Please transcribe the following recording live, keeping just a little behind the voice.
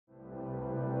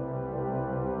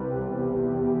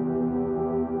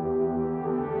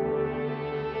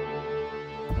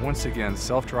Once again,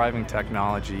 self-driving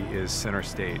technology is center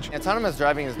stage. Autonomous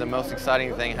driving is the most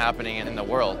exciting thing happening in the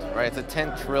world, right? It's a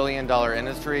 $10 trillion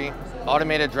industry.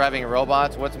 Automated driving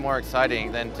robots, what's more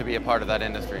exciting than to be a part of that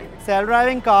industry?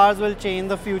 Self-driving cars will change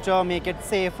the future, make it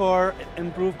safer,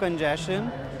 improve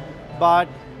congestion, but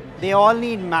they all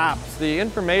need maps. The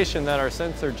information that our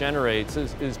sensor generates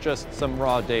is just some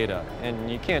raw data,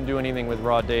 and you can't do anything with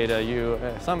raw data.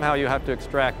 Somehow you have to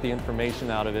extract the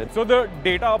information out of it. So the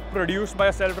data produced by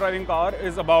a self-driving car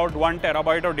is about 1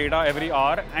 terabyte of data every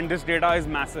hour, and this data is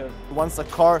massive. Once a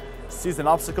car sees an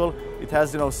obstacle, it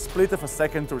has split of a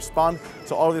second to respond.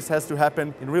 So all this has to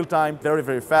happen in real time, very,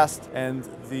 very fast. And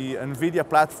the NVIDIA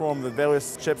platform, the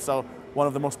various chips are one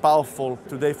of the most powerful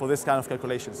today for this kind of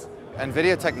calculations.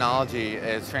 NVIDIA technology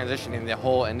is transitioning the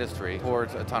whole industry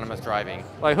towards autonomous driving.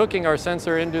 By hooking our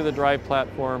sensor into the drive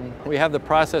platform, we have the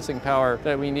processing power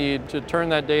that we need to turn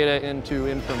that data into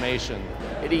information.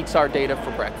 It eats our data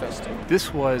for breakfast.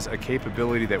 This was a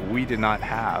capability that we did not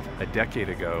have a decade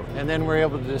ago. And then we're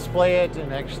able to display it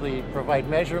and actually provide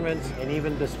measurements and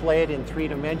even display it in 3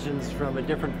 dimensions from a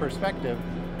different perspective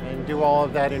and do all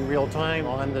of that in real time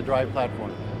on the drive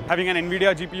platform. Having an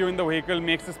NVIDIA GPU in the vehicle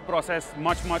makes this process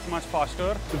much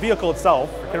faster. The vehicle itself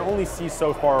can only see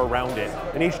so far around it.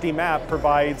 An HD map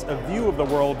provides a view of the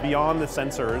world beyond the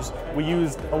sensors. We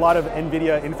used a lot of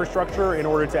NVIDIA infrastructure in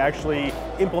order to actually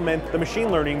implement the machine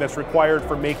learning that's required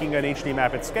for making an HD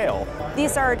map at scale.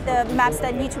 These are the maps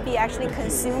that need to be actually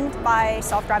consumed by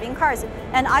self-driving cars,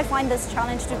 and I find this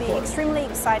challenge to be extremely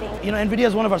exciting. NVIDIA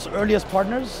is one of our earliest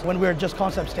partners when we were just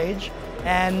concept stage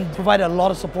and provided a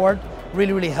lot of support.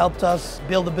 Really helped us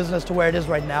build the business to where it is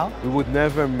right now. We would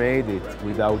never made it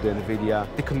without the NVIDIA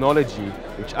technology,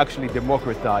 which actually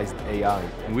democratized AI.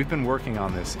 And we've been working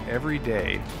on this every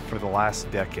day for the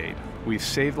last decade. We've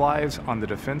saved lives on the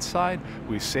defense side,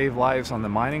 we've saved lives on the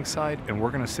mining side, and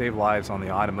we're going to save lives on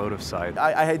the automotive side.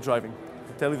 I hate driving,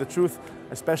 to tell you the truth,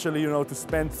 especially to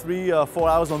spend 3-4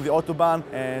 hours on the Autobahn,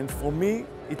 and for me,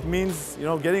 it means,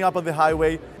 getting up on the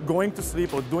highway, going to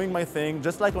sleep or doing my thing,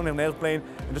 just like on an airplane,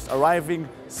 and just arriving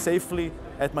safely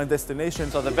at my destination.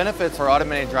 So the benefits for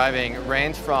automated driving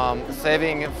range from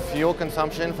saving fuel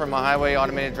consumption from a highway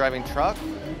automated driving truck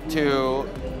to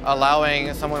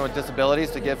allowing someone with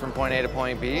disabilities to get from point A to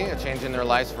point B, changing their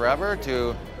lives forever,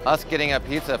 to us getting a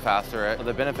pizza faster.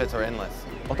 The benefits are endless.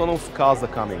 Autonomous cars are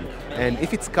coming, and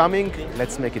if it's coming,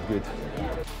 let's make it good.